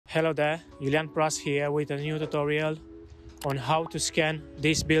Hello there, Julian Pras here with a new tutorial on how to scan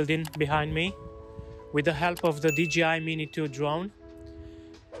this building behind me with the help of the DJI Mini 2 drone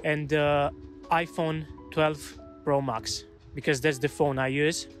and the iPhone 12 Pro Max, because that's the phone I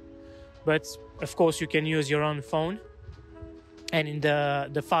use. But of course you can use your own phone, and in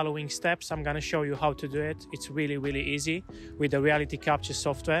the following steps I'm gonna show you how to do it. It's really easy with the reality capture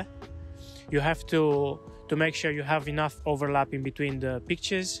software. You have to make sure you have enough overlap in between the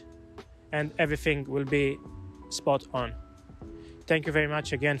pictures, and everything will be spot on. Thank you very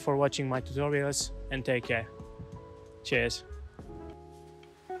much again for watching my tutorials, and take care. Cheers.